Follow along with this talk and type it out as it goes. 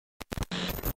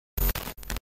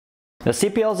The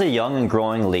CPL is a young and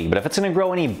growing league, but if it's going to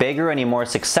grow any bigger, any more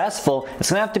successful,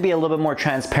 it's going to have to be a little bit more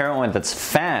transparent with its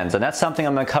fans, and that's something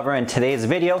I'm going to cover in today's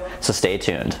video, so stay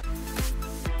tuned.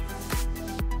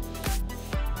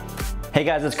 Hey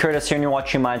guys, it's Curtis here and you're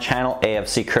watching my channel,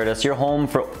 A.F.C. Curtis, your home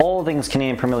for all things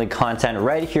Canadian Premier League content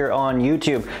right here on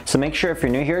YouTube. So make sure if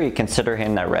you're new here, you consider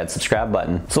hitting that red subscribe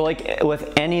button. So like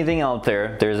with anything out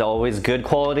there, there's always good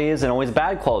qualities and always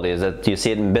bad qualities. You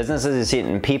see it in businesses, you see it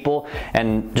in people,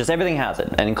 and just everything has it,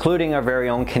 and including our very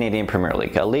own Canadian Premier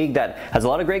League, a league that has a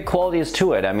lot of great qualities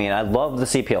to it. I mean, I love the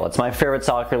CPL. It's my favorite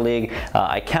soccer league.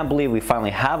 I can't believe we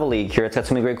finally have a league here. It's got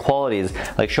so many great qualities,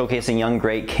 like showcasing young,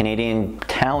 great Canadian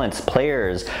talents, players.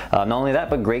 Not only that,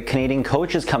 but great Canadian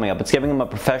coaches coming up. It's giving them a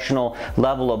professional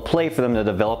level of play for them to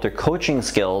develop their coaching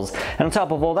skills. And on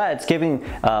top of all that, it's giving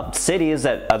cities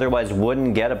that otherwise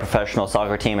wouldn't get a professional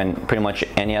soccer team in pretty much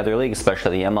any other league,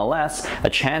 especially the MLS, a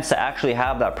chance to actually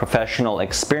have that professional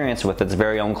experience with its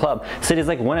very own club. Cities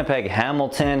like Winnipeg,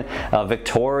 Hamilton,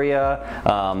 Victoria,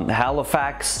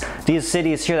 Halifax, these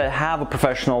cities here that have a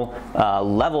professional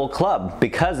level club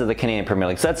because of the Canadian Premier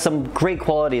League. So that's some great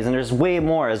qualities, and there's way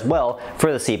more as well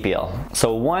for the CPL.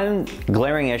 So one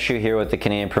glaring issue here with the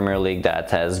Canadian Premier League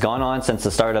that has gone on since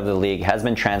the start of the league has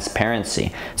been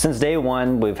transparency. Since day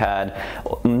one, we've had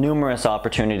numerous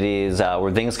opportunities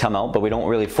where things come out, but we don't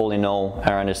really fully know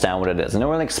or understand what it is, and then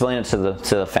we're going to explain it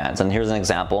to the fans. And here's an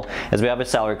example: is we have a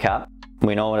salary cap.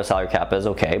 We know what a salary cap is,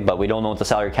 okay, but we don't know what the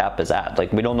salary cap is at.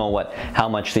 Like, we don't know how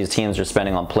much these teams are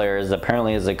spending on players.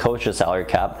 Apparently, is a coach's salary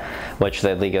cap, which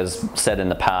the league has said in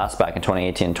the past, back in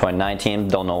 2018 and 2019.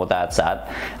 Don't know what that's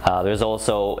at. There's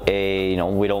also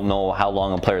we don't know how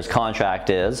long a player's contract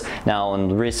is. Now,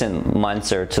 in recent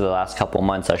months, or to the last couple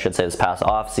months, I should say, this past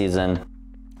off season,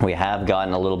 we have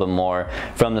gotten a little bit more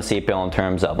from the CPL in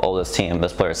terms of, oh,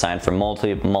 this player signed for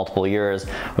multiple years,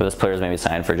 or this player is maybe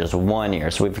signed for just 1 year.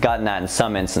 So we've gotten that in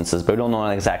some instances, but we don't know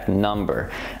an exact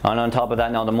number. And on top of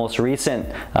that, now the most recent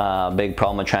big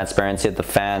problem with transparency that the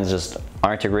fans just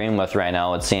aren't agreeing with right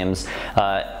now, it seems,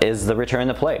 is the return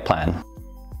to play plan.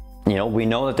 You know, we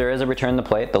know that there is a return to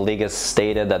play. The league has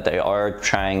stated that they are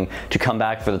trying to come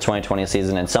back for the 2020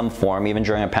 season in some form, even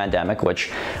during a pandemic,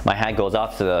 which my hat goes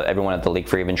off to everyone at the league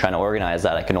for even trying to organize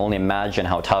that. I can only imagine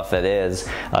how tough it is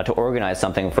to organize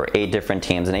something for 8 different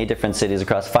teams in 8 different cities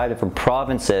across 5 different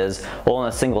provinces, all on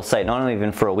a single site, not only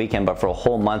even for a weekend, but for a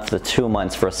whole month to 2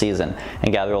 months for a season,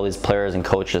 and gather all these players and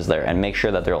coaches there and make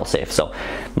sure that they're all safe. So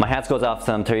my hat goes off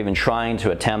to them to even trying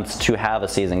to attempt to have a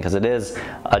season, because it is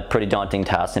a pretty daunting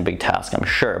task and big task, I'm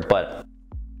sure. But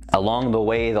along the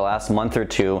way, the last month or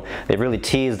two, they've really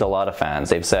teased a lot of fans.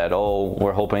 They've said, oh,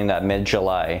 we're hoping that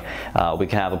mid-July we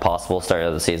can have a possible start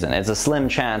of the season. It's a slim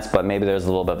chance, but maybe there's a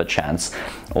little bit of a chance.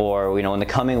 Or, in the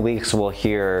coming weeks, we'll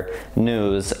hear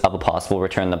news of a possible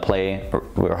return to play.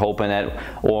 We're hoping it.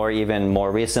 Or even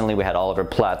more recently, we had Oliver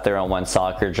Platt there on One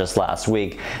Soccer just last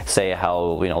week say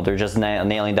how, they're just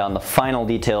nailing down the final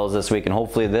details this week, and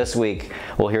hopefully this week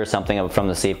we'll hear something from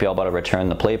the CPL about a return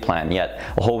to play plan. Yet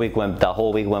the whole week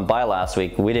went by last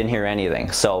week, we didn't hear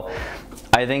anything. So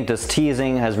I think this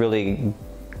teasing has really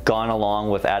gone along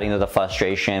with adding to the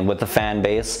frustration with the fan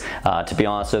base, to be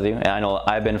honest with you. And I know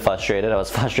I've been frustrated. I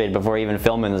was frustrated before even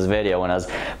filming this video when I was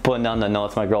putting down the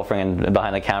notes. My girlfriend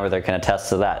behind the camera there can attest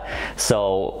to that.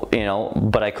 So,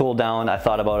 but I cooled down. I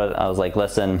thought about it. I was like,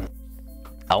 listen,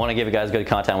 I want to give you guys good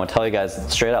content. I want to tell you guys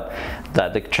straight up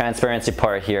that the transparency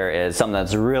part here is something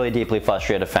that's really deeply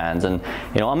frustrated fans. And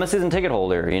I'm a season ticket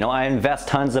holder. I invest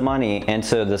tons of money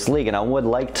into this league, and I would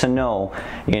like to know,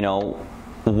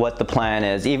 what the plan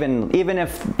is, even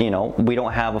if we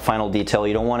don't have a final detail.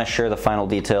 You don't want to share the final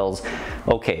details,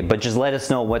 okay, but just let us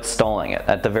know what's stalling it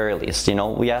at the very least.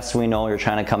 Yes, we know you're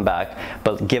trying to come back,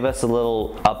 but give us a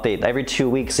little update every 2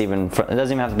 weeks. Even it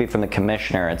doesn't even have to be from the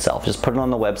commissioner itself. Just put it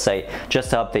on the website just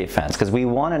to update fans, because we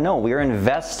want to know. We're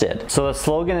invested. So the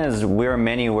slogan is "We're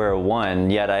many, we're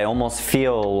one." Yet I almost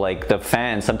feel like the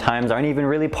fans sometimes aren't even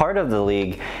really part of the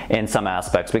league in some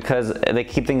aspects, because they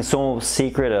keep things so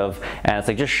secretive, and it's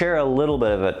like, just share a little bit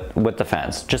of it with the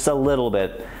fans, just a little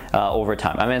bit over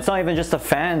time. I mean, it's not even just the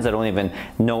fans that don't even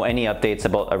know any updates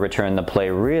about a return to play,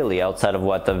 really, outside of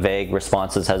what the vague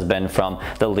responses has been from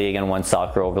the league and One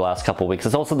Soccer over the last couple of weeks.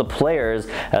 It's also the players,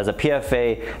 as a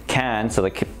PFA can, so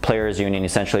the players union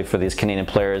essentially for these Canadian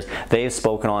players, they've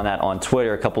spoken on that on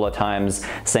Twitter a couple of times,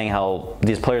 saying how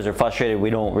these players are frustrated. We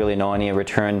don't really know any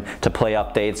return to play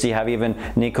updates. You have even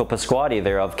Nico Pasquati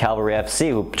there of Calgary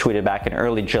FC, who tweeted back in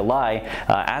early July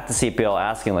at the CPL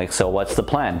asking, like, so what's the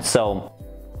plan? So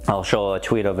I'll show a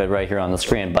tweet of it right here on the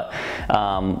screen. But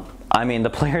I mean, the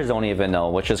players don't even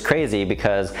know, which is crazy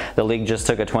because the league just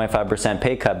took a 25%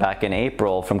 pay cut back in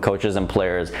April from coaches and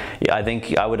players.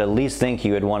 I would at least think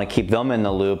you would want to keep them in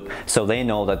the loop so they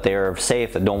know that they're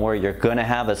safe, that don't worry, you're going to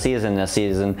have a season this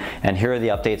season, and here are the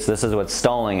updates, this is what's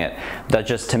stalling it. That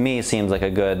just to me seems like a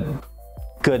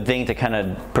good thing to kind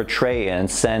of portray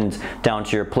and send down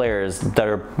to your players that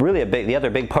are really the other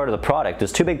big part of the product.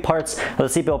 There's two big parts of the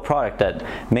CPL product that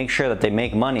make sure that they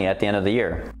make money at the end of the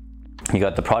year. You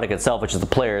got the product itself, which is the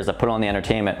players that put on the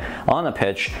entertainment on the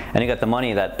pitch, and you got the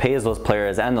money that pays those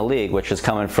players and the league, which is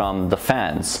coming from the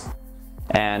fans.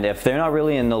 And if they're not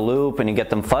really in the loop and you get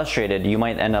them frustrated, you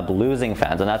might end up losing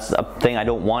fans, and that's a thing I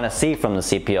don't want to see from the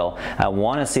CPL. I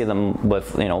want to see them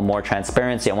with, you know, more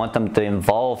transparency. I want them to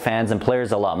involve fans and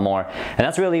players a lot more, and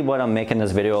that's really what I'm making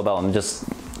this video about. I'm just,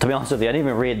 to be honest with you, I didn't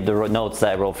even read the notes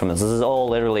that I wrote from this. This is all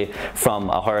literally from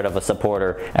a heart of a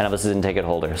supporter and of a season ticket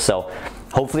holder. So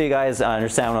hopefully you guys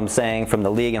understand what I'm saying from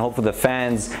the league, and hopefully the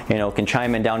fans, you know, can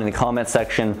chime in down in the comment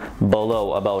section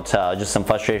below about just some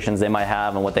frustrations they might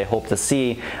have and what they hope to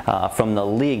see from the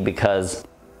league, because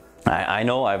I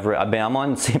know I'm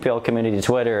on CPL community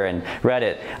Twitter and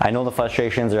Reddit. I know the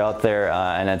frustrations are out there,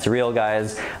 and it's real,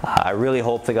 guys. I really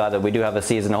hope to God that we do have a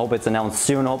season. I hope it's announced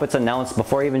soon. I hope it's announced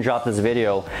before I even drop this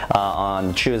video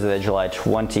on Tuesday, July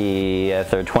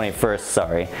 20th or 21st.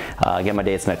 Sorry, I get my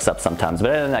dates mixed up sometimes.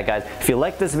 But other than that, guys, if you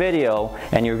like this video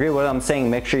and you agree with what I'm saying,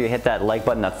 make sure you hit that like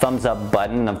button, that thumbs up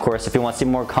button. Of course, if you want to see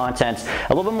more content,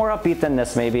 a little bit more upbeat than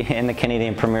this maybe in the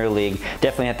Canadian Premier League,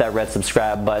 definitely hit that red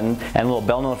subscribe button and a little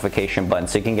bell notification button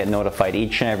so you can get notified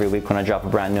each and every week when I drop a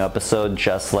brand new episode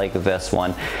just like this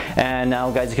one. And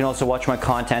now, guys, you can also watch my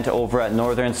content over at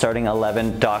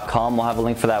northernstarting11.com. We'll have a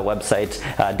link for that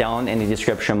website down in the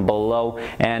description below.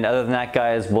 And other than that,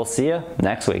 guys, we'll see you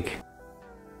next week.